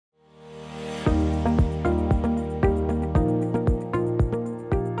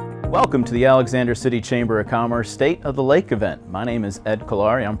Welcome to the Alexander City Chamber of Commerce State of the Lake event. My name is Ed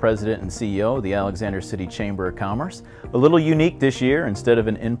Kalari. I'm President and CEO of the Alexander City Chamber of Commerce. A little unique this year. Instead of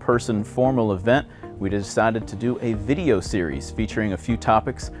an in-person formal event, we decided to do a video series featuring a few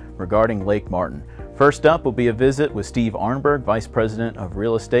topics regarding Lake Martin. First up will be a visit with Steve Arnberg, Vice President of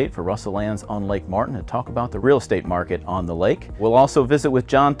Real Estate for Russell Lands on Lake Martin, to talk about the real estate market on the lake. We'll also visit with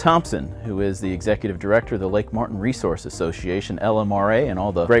John Thompson, who is the Executive Director of the Lake Martin Resource Association, LMRA, and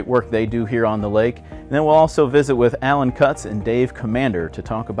all the great work they do here on the lake. And then we'll also visit with Alan Cutts and Dave Commander to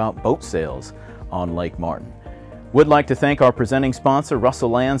talk about boat sales on Lake Martin. Would like to thank our presenting sponsor, Russell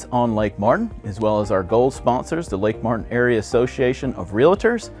Lands on Lake Martin, as well as our gold sponsors, the Lake Martin Area Association of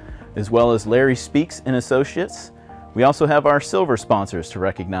Realtors, as well as Larry Speaks and Associates. We also have our silver sponsors to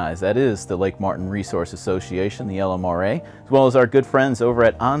recognize. That is the Lake Martin Resource Association, the LMRA, as well as our good friends over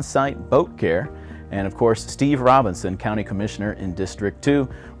at On-Site Boat Care, and of course Steve Robinson, County Commissioner in District 2.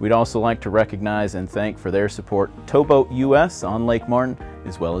 We'd also like to recognize and thank for their support Towboat US on Lake Martin,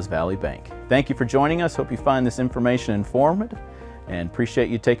 as well as Valley Bank. Thank you for joining us. Hope you find this information informative and appreciate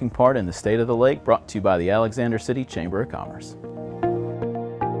you taking part in the State of the Lake, brought to you by the Alexander City Chamber of Commerce.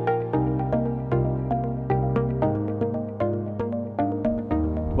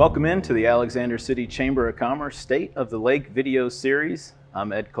 Welcome into the Alexander City Chamber of Commerce State of the Lake video series.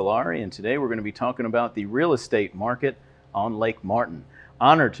 I'm Ed Kalari, and today we're going to be talking about the real estate market on Lake Martin.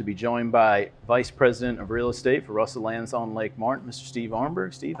 Honored to be joined by Vice President of Real Estate for Russell Lands on Lake Martin, Mr. Steve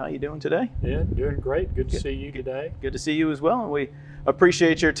Arnberg. Steve, how you doing today? Yeah, doing great. Good to see you today. Good to see you as well, and we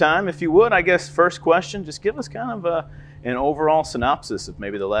appreciate your time. If you would, I guess first question, just give us kind of an overall synopsis of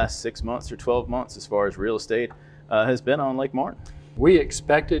maybe the last 6 months or 12 months as far as real estate has been on Lake Martin. We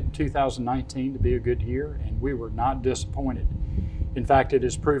expected 2019 to be a good year, and we were not disappointed. In fact, it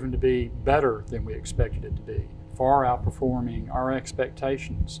has proven to be better than we expected it to be, far outperforming our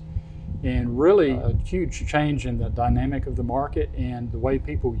expectations. And really a huge change in the dynamic of the market and the way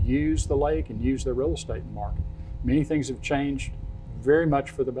people use the lake and use their real estate market. Many things have changed very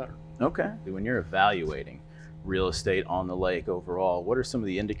much for the better. Okay. When you're evaluating real estate on the lake overall, what are some of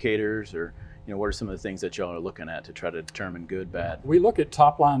the indicators, or what are some of the things that y'all are looking at to try to determine good, bad? We look at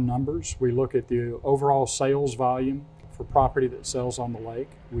top line numbers. We look at the overall sales volume for property that sells on the lake.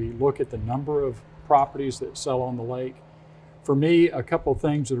 We look at the number of properties that sell on the lake. For me, a couple of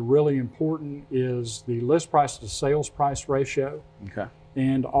things that are really important is the list price to sales price ratio. Okay.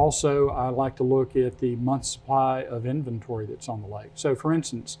 And also I like to look at the month supply of inventory that's on the lake. So for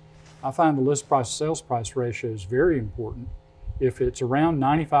instance, I find the list price to sales price ratio is very important. If it's around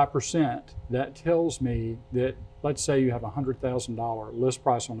 95%, that tells me that, let's say you have a $100,000 list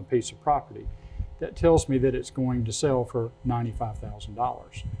price on a piece of property, that tells me that it's going to sell for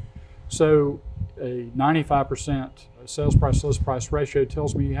 $95,000. So a 95% sales price list price ratio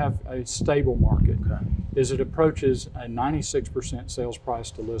tells me you have a stable market. Okay. As it approaches a 96% sales price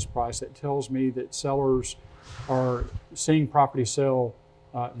to list price, it tells me that sellers are seeing property sell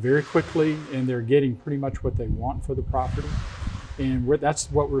very quickly, and they're getting pretty much what they want for the property. And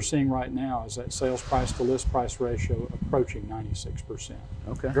that's what we're seeing right now, is that sales price to list price ratio approaching 96%.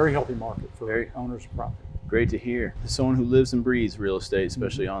 Okay. Very healthy market for owners of property. Great to hear. As someone who lives and breathes real estate,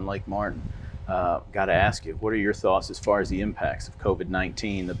 especially on Lake Martin, got to ask you, what are your thoughts as far as the impacts of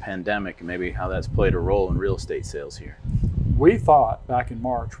COVID-19, the pandemic, and maybe how that's played a role in real estate sales here? We thought back in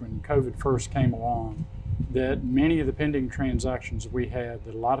March when COVID first came along that many of the pending transactions we had,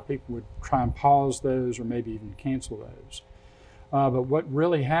 that a lot of people would try and pause those or maybe even cancel those. But what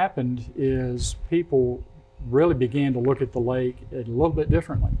really happened is people really began to look at the lake a little bit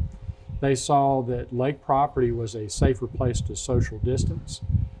differently. They saw that lake property was a safer place to social distance.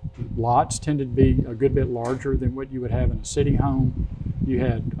 Lots tended to be a good bit larger than what you would have in a city home. You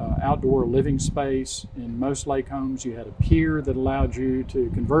had outdoor living space. In most lake homes, you had a pier that allowed you to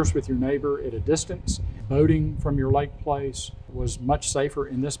converse with your neighbor at a distance. Boating from your lake place was much safer.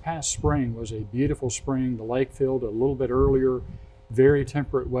 And this past spring was a beautiful spring. The lake filled a little bit earlier, very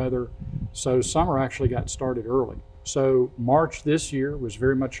temperate weather. So summer actually got started early. So March this year was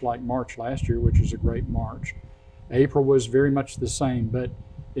very much like March last year, which is a great March. April was very much the same, but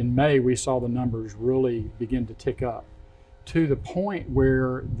in May we saw the numbers really begin to tick up to the point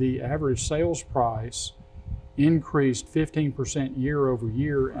where the average sales price increased 15% year over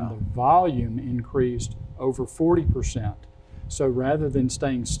year, and the volume increased over 40%. So rather than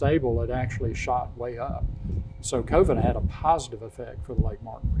staying stable, it actually shot way up. So COVID had a positive effect for the Lake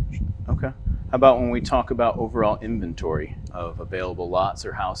Martin region. Okay. How about when we talk about overall inventory of available lots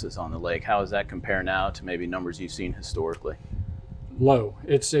or houses on the lake? How does that compare now to maybe numbers you've seen historically? Low.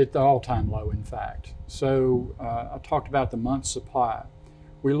 It's at the all-time low, in fact. So I talked about the month supply.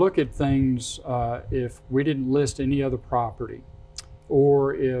 We look at things if we didn't list any other property,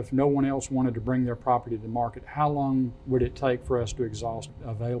 or if no one else wanted to bring their property to the market, how long would it take for us to exhaust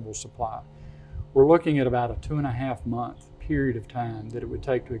available supply? We're looking at about a 2.5 month period of time that it would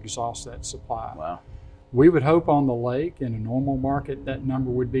take to exhaust that supply. Wow. We would hope on the lake in a normal market that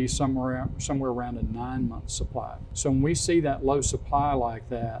number would be somewhere around a 9-month supply. So when we see that low supply like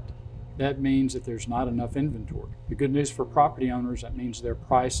that, that means that there's not enough inventory. The good news for property owners, that means their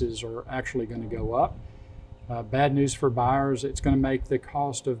prices are actually going to go up. Bad news for buyers, it's going to make the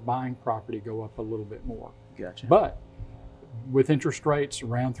cost of buying property go up a little bit more. Gotcha. But with interest rates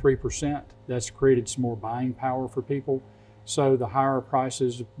around 3%, that's created some more buying power for people. So the higher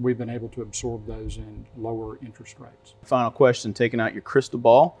prices, we've been able to absorb those in lower interest rates. Final question, taking out your crystal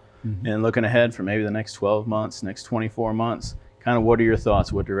ball and looking ahead for maybe the next 12 months, next 24 months, kind of what are your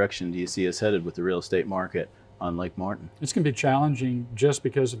thoughts? What direction do you see us headed with the real estate market on Lake Martin? It's going to be challenging just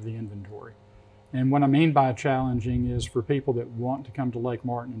because of the inventory. And what I mean by challenging is for people that want to come to Lake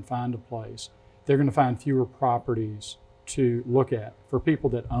Martin and find a place, they're going to find fewer properties to look at. For people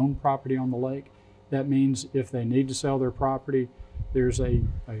that own property on the lake, that means if they need to sell their property, there's a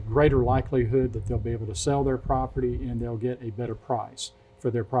greater likelihood that they'll be able to sell their property and they'll get a better price for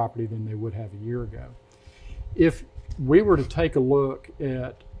their property than they would have a year ago. If we were to take a look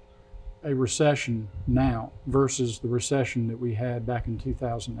at a recession now versus the recession that we had back in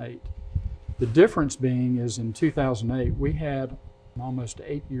 2008, the difference being is in 2008, we had almost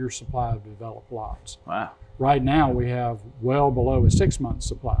 8 years supply of developed lots. Wow. Right now we have well below a 6-month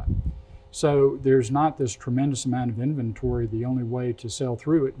supply. So there's not this tremendous amount of inventory, the only way to sell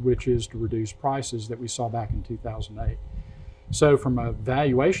through it, which is to reduce prices that we saw back in 2008. So from a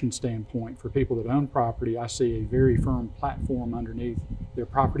valuation standpoint, for people that own property, I see a very firm platform underneath their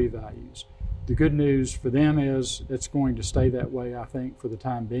property values. The good news for them is it's going to stay that way, I think, for the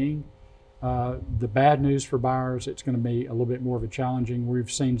time being. The bad news for buyers, it's going to be a little bit more of a challenging.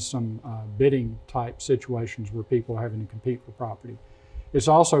 We've seen some bidding type situations where people are having to compete for property. It's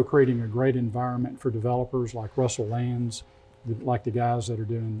also creating a great environment for developers like Russell Lands, like the guys that are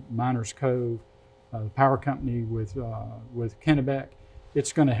doing Miners Cove, the power company with Kennebec.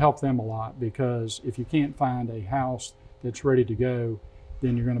 It's going to help them a lot, because if you can't find a house that's ready to go,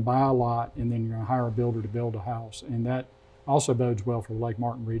 then you're going to buy a lot and then you're going to hire a builder to build a house. And that also bodes well for the Lake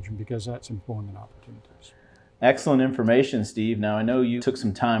Martin region, because that's employment opportunities. Excellent information, Steve. Now, I know you took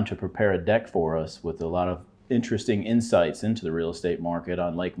some time to prepare a deck for us with a lot of interesting insights into the real estate market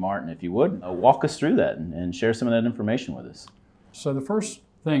on Lake Martin. If you would, walk us through that and share some of that information with us. So the first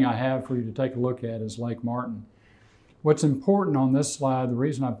thing I have for you to take a look at is Lake Martin. What's important on this slide, the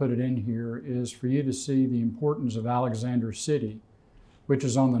reason I put it in here, is for you to see the importance of Alexander City, which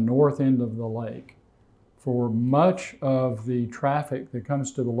is on the north end of the lake. For much of the traffic that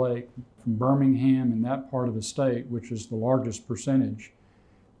comes to the lake from Birmingham and that part of the state, which is the largest percentage,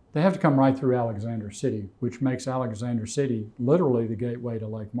 they have to come right through Alexander City, which makes Alexander City literally the gateway to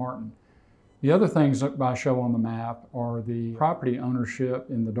Lake Martin. The other things that I show on the map are the property ownership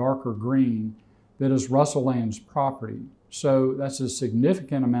in the darker green that is Russell Lands property. So that's a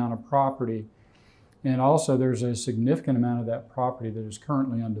significant amount of property, and also there's a significant amount of that property that is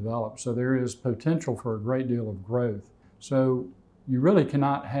currently undeveloped. So there is potential for a great deal of growth. So you really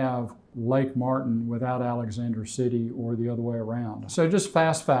cannot have Lake Martin without Alexander City, or the other way around. So just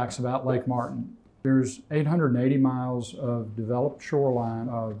fast facts about Lake Martin. There's 880 miles of developed shoreline,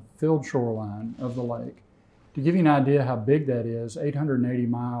 of filled shoreline of the lake. To give you an idea how big that is, 880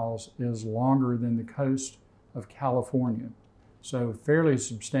 miles is longer than the coast of California. So fairly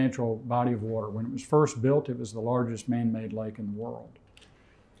substantial body of water. When it was first built, it was the largest man-made lake in the world.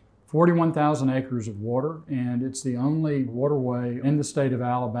 41,000 acres of water, and it's the only waterway in the state of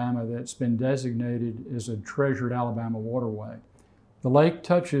Alabama that's been designated as a treasured Alabama waterway. The lake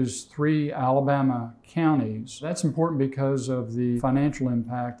touches 3 Alabama counties. That's important because of the financial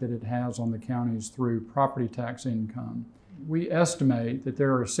impact that it has on the counties through property tax income. We estimate that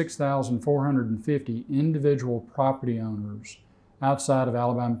there are 6,450 individual property owners outside of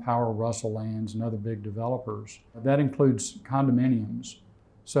Alabama Power, Russell Lands, and other big developers. That includes condominiums.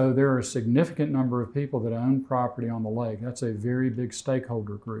 So there are a significant number of people that own property on the lake. That's a very big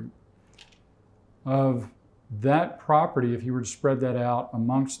stakeholder group. Of that property, if you were to spread that out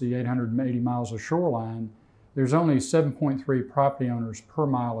amongst the 880 miles of shoreline, there's only 7.3 property owners per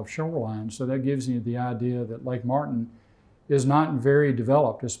mile of shoreline. So that gives you the idea that Lake Martin is not very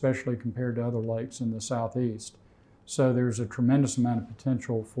developed, especially compared to other lakes in the southeast. So there's a tremendous amount of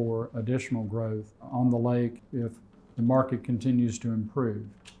potential for additional growth on the lake if the market continues to improve.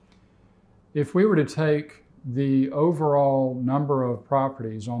 If we were to take the overall number of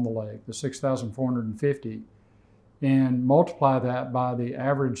properties on the lake, the 6,450, and multiply that by the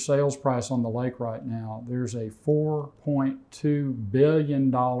average sales price on the lake right now, there's a $4.2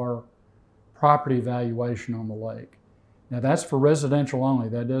 billion property valuation on the lake. Now that's for residential only.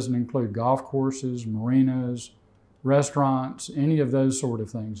 That doesn't include golf courses, marinas, restaurants, any of those sort of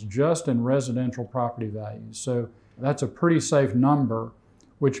things, just in residential property values. So that's a pretty safe number,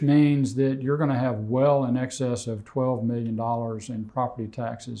 which means that you're going to have well in excess of $12 million in property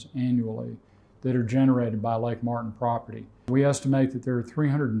taxes annually that are generated by Lake Martin property. We estimate that there are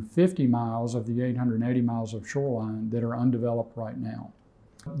 350 miles of the 880 miles of shoreline that are undeveloped right now.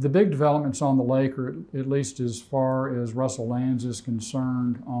 The big developments on the lake, or at least as far as Russell Lands is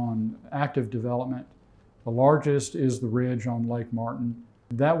concerned, on active development. The largest is the Ridge on Lake Martin.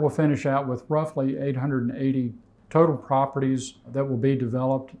 That will finish out with roughly 880 total properties that will be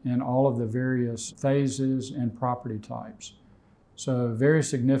developed in all of the various phases and property types. So very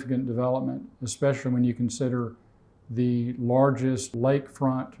significant development, especially when you consider the largest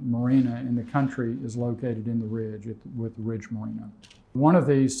lakefront marina in the country is located in the Ridge with the Ridge Marina. One of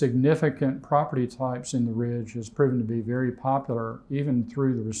the significant property types in the Ridge has proven to be very popular even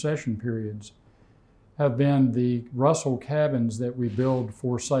through the recession periods, have been the Russell cabins that we build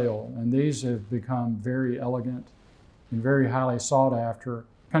for sale. And these have become very elegant and very highly sought after.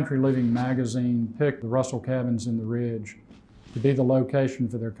 Country Living magazine picked the Russell cabins in the Ridge to be the location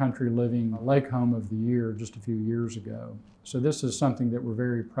for their Country Living Lake Home of the Year just a few years ago. So this is something that we're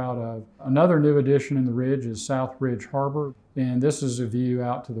very proud of. Another new addition in the Ridge is South Ridge Harbor, and this is a view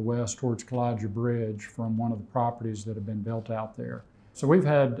out to the west towards Kalijah Bridge from one of the properties that have been built out there. So we've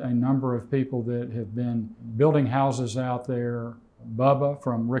had a number of people that have been building houses out there. Bubba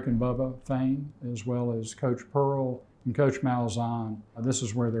from Rick and Bubba fame, as well as Coach Pearl and Coach Malzahn. This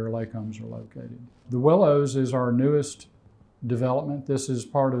is where their lake homes are located. The Willows is our newest development. This is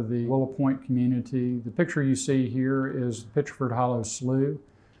part of the Willow Point community. The picture you see here is Pitcherford Hollow Slough.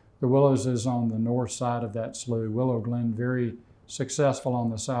 The Willows is on the north side of that slough. Willow Glen, very successful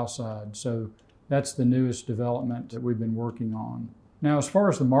on the south side. So that's the newest development that we've been working on. Now, as far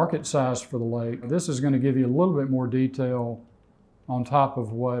as the market size for the lake, this is going to give you a little bit more detail on top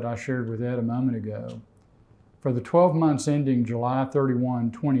of what I shared with Ed a moment ago. For the 12 months ending July 31,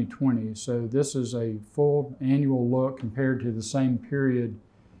 2020, so this is a full annual look compared to the same period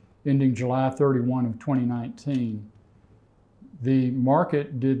ending July 31 of 2019, the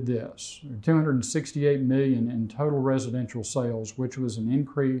market did this, 268 million in total residential sales, which was an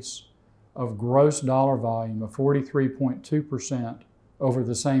increase of gross dollar volume of 43.2% over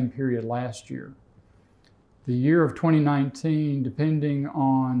the same period last year. The year of 2019, depending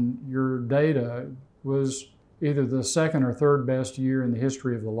on your data, was either the second or third best year in the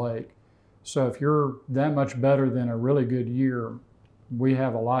history of the lake. So if you're that much better than a really good year, we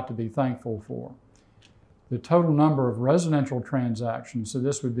have a lot to be thankful for. The total number of residential transactions, so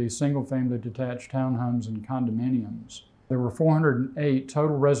this would be single-family detached townhomes and condominiums, there were 408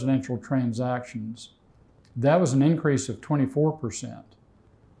 total residential transactions. That was an increase of 24%.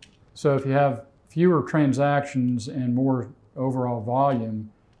 So if you have fewer transactions and more overall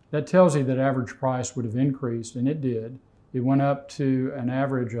volume, that tells you that average price would have increased, and it did. It went up to an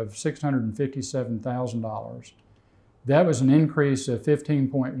average of $657,000. That was an increase of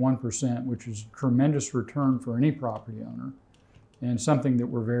 15.1%, which is a tremendous return for any property owner, and something that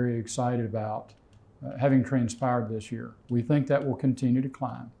we're very excited about having transpired this year. We think that will continue to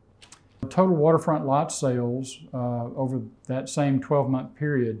climb. Total waterfront lot sales over that same 12-month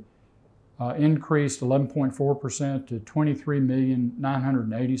period increased 11.4% to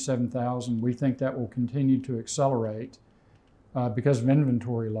 23,987,000. We think that will continue to accelerate because of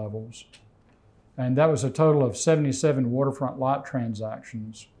inventory levels. And that was a total of 77 waterfront lot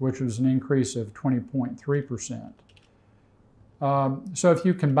transactions, which was an increase of 20.3%. So if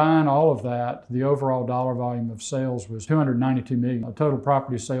you combine all of that, the overall dollar volume of sales was 292 million. A total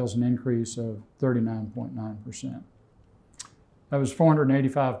property sales an increase of 39.9%. That was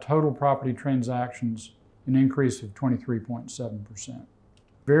 485 total property transactions, an increase of 23.7%.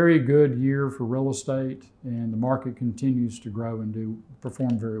 Very good year for real estate, and the market continues to grow and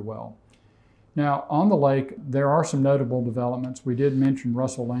perform very well. Now, on the lake, there are some notable developments. We did mention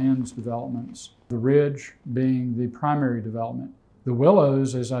Russell Lands developments, the Ridge being the primary development. The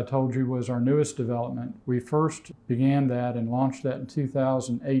Willows, as I told you, was our newest development. We first began that and launched that in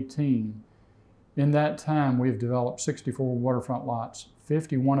 2018. In that time, we've developed 64 waterfront lots.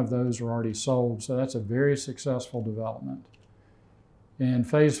 51 of those are already sold, so that's a very successful development. And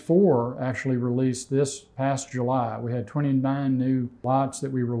Phase 4 actually released this past July. We had 29 new lots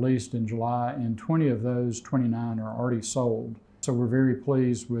that we released in July, and 20 of those 29 are already sold. So we're very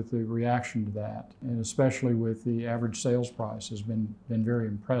pleased with the reaction to that, and especially with the average sales price has been very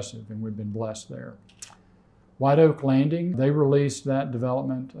impressive, and we've been blessed there. White Oak Landing, they released that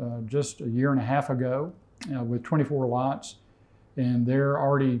development just a year and a half ago with 24 lots. And they're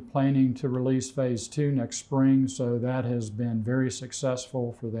already planning to release Phase 2 next spring, so that has been very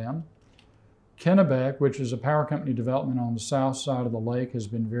successful for them. Kennebec, which is a power company development on the south side of the lake, has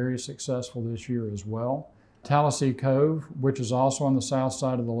been very successful this year as well. Tallahassee Cove, which is also on the south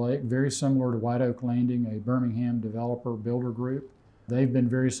side of the lake, very similar to White Oak Landing, a Birmingham developer builder group. They've been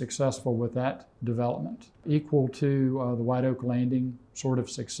very successful with that development, equal to the White Oak Landing sort of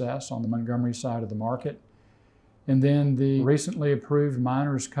success on the Montgomery side of the market. And then the recently approved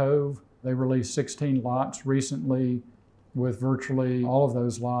Miners Cove, they released 16 lots recently, with virtually all of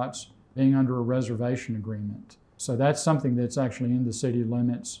those lots being under a reservation agreement. So that's something that's actually in the city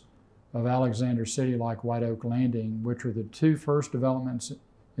limits of Alexander City, like White Oak Landing, which are the two first developments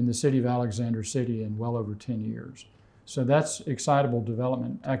in the city of Alexander City in well over 10 years. So that's excitable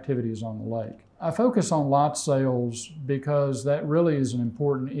development activities on the lake. I focus on lot sales because that really is an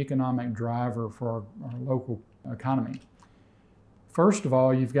important economic driver for our local economy. First of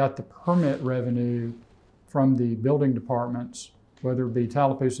all, you've got the permit revenue from the building departments, whether it be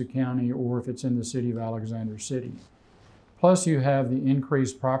Tallapoosa County or if it's in the city of Alexander City. Plus you have the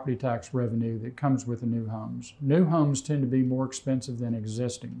increased property tax revenue that comes with the new homes. New homes tend to be more expensive than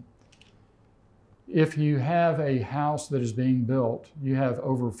existing. If you have a house that is being built, you have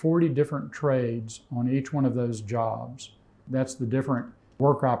over 40 different trades on each one of those jobs. That's the different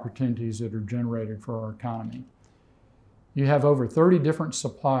work opportunities that are generated for our economy. You have over 30 different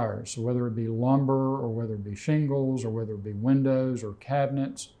suppliers, so whether it be lumber or whether it be shingles or whether it be windows or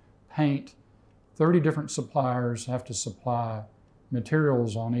cabinets, paint, 30 different suppliers have to supply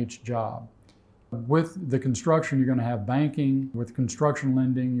materials on each job. With the construction, you're going to have banking. With construction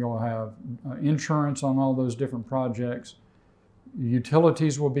lending, you'll have insurance on all those different projects.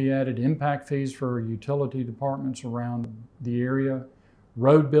 Utilities will be added, impact fees for utility departments around the area.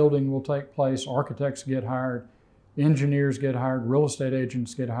 Road building will take place, architects get hired, engineers get hired, real estate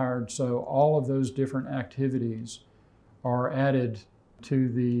agents get hired. So all of those different activities are added to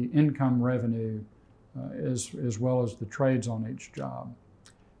the income revenue as well as the trades on each job.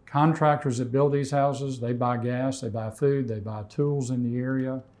 Contractors that build these houses, they buy gas, they buy food, they buy tools in the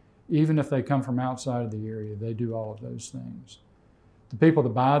area. Even if they come from outside of the area, they do all of those things. The people that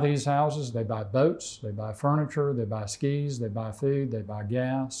buy these houses, they buy boats, they buy furniture, they buy skis, they buy food, they buy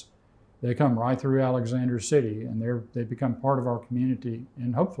gas. They come right through Alexander City, and they become part of our community,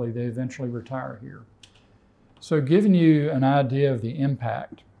 and hopefully they eventually retire here. So giving you an idea of the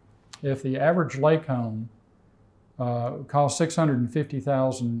impact, if the average lake home costs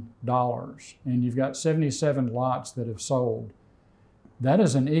 $650,000 and you've got 77 lots that have sold, that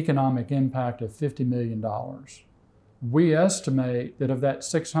is an economic impact of $50 million. We estimate that of that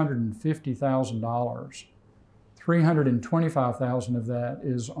 $650,000, $325,000 of that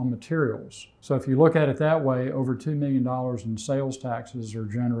is on materials. So if you look at it that way, over $2 million in sales taxes are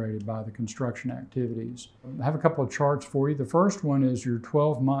generated by the construction activities. I have a couple of charts for you. The first one is your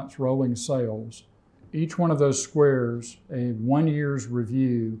 12 months rolling sales. Each one of those squares, a 1 year's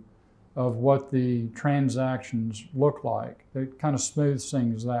review of what the transactions look like. It kind of smooths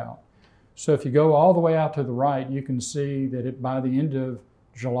things out. So if you go all the way out to the right, you can see that by the end of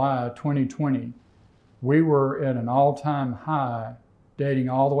July 2020, we were at an all-time high dating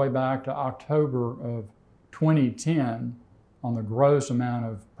all the way back to October of 2010 on the gross amount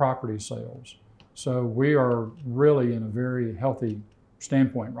of property sales. So we are really in a very healthy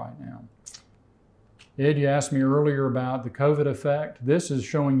standpoint right now. Ed, you asked me earlier about the COVID effect. This is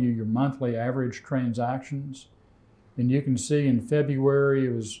showing you your monthly average transactions. And you can see in February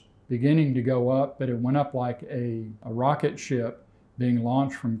it was beginning to go up, but it went up like a rocket ship being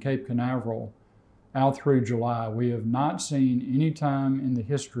launched from Cape Canaveral out through July. We have not seen any time in the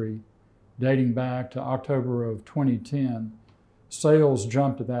history dating back to October of 2010 sales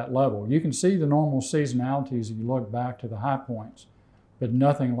jump to that level. You can see the normal seasonalities if you look back to the high points, but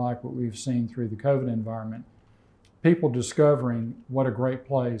nothing like what we've seen through the COVID environment. People discovering what a great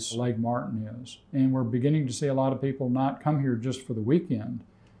place Lake Martin is. And we're beginning to see a lot of people not come here just for the weekend,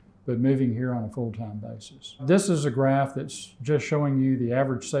 but moving here on a full-time basis. This is a graph that's just showing you the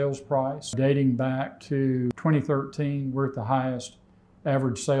average sales price. Dating back to 2013, we're at the highest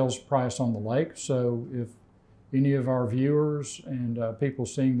average sales price on the lake. So if any of our viewers and people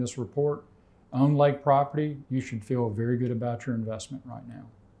seeing this report own lake property, you should feel very good about your investment right now.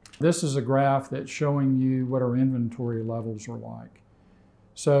 This is a graph that's showing you what our inventory levels are like.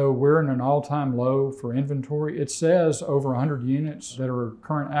 So we're in an all-time low for inventory. It says over 100 units that are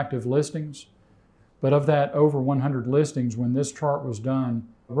current active listings, but of that over 100 listings, when this chart was done,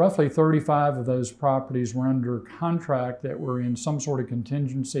 roughly 35 of those properties were under contract that were in some sort of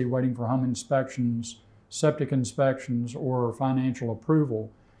contingency waiting for home inspections, septic inspections, or financial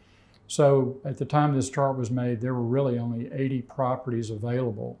approval. So at the time this chart was made, there were really only 80 properties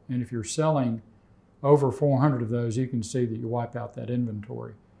available. And if you're selling over 400 of those, you can see that you wipe out that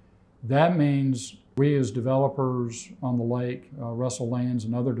inventory. That means we as developers on the lake, Russell Lands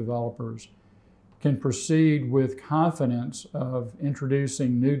and other developers, can proceed with confidence of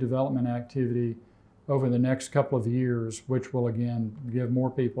introducing new development activity over the next couple of years, which will again give more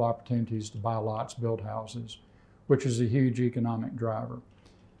people opportunities to buy lots, build houses, which is a huge economic driver.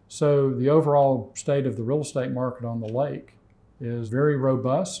 So the overall state of the real estate market on the lake is very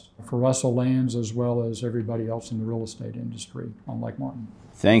robust for Russell Lands as well as everybody else in the real estate industry on Lake Martin.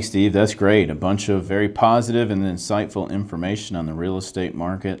 Thanks, Steve. That's great. A bunch of very positive and insightful information on the real estate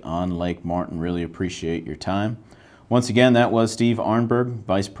market on Lake Martin. Really appreciate your time. Once again, that was Steve Arnberg,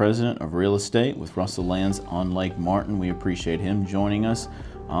 Vice President of Real Estate with Russell Lands on Lake Martin. We appreciate him joining us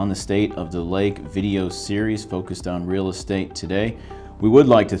on the State of the Lake video series focused on real estate today. We would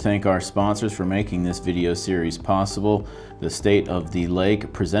like to thank our sponsors for making this video series possible. The State of the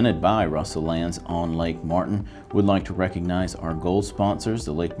Lake, presented by Russell Lands on Lake Martin. Would like to recognize our gold sponsors,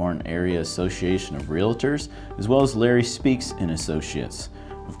 the Lake Martin Area Association of Realtors, as well as Larry Speaks and Associates.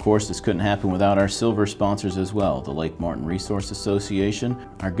 Of course, this couldn't happen without our silver sponsors as well, the Lake Martin Resource Association,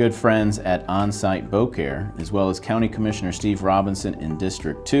 our good friends at Onsite Beaucare, as well as County Commissioner Steve Robinson in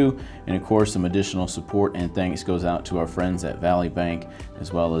District 2, and of course some additional support and thanks goes out to our friends at Valley Bank,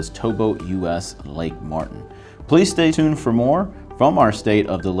 as well as Towboat US Lake Martin. Please stay tuned for more from our State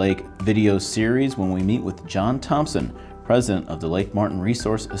of the Lake video series when we meet with John Thompson, President of the Lake Martin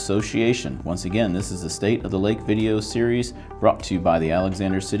Resource Association. Once again, this is the State of the Lake video series brought to you by the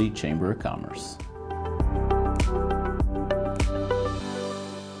Alexander City Chamber of Commerce.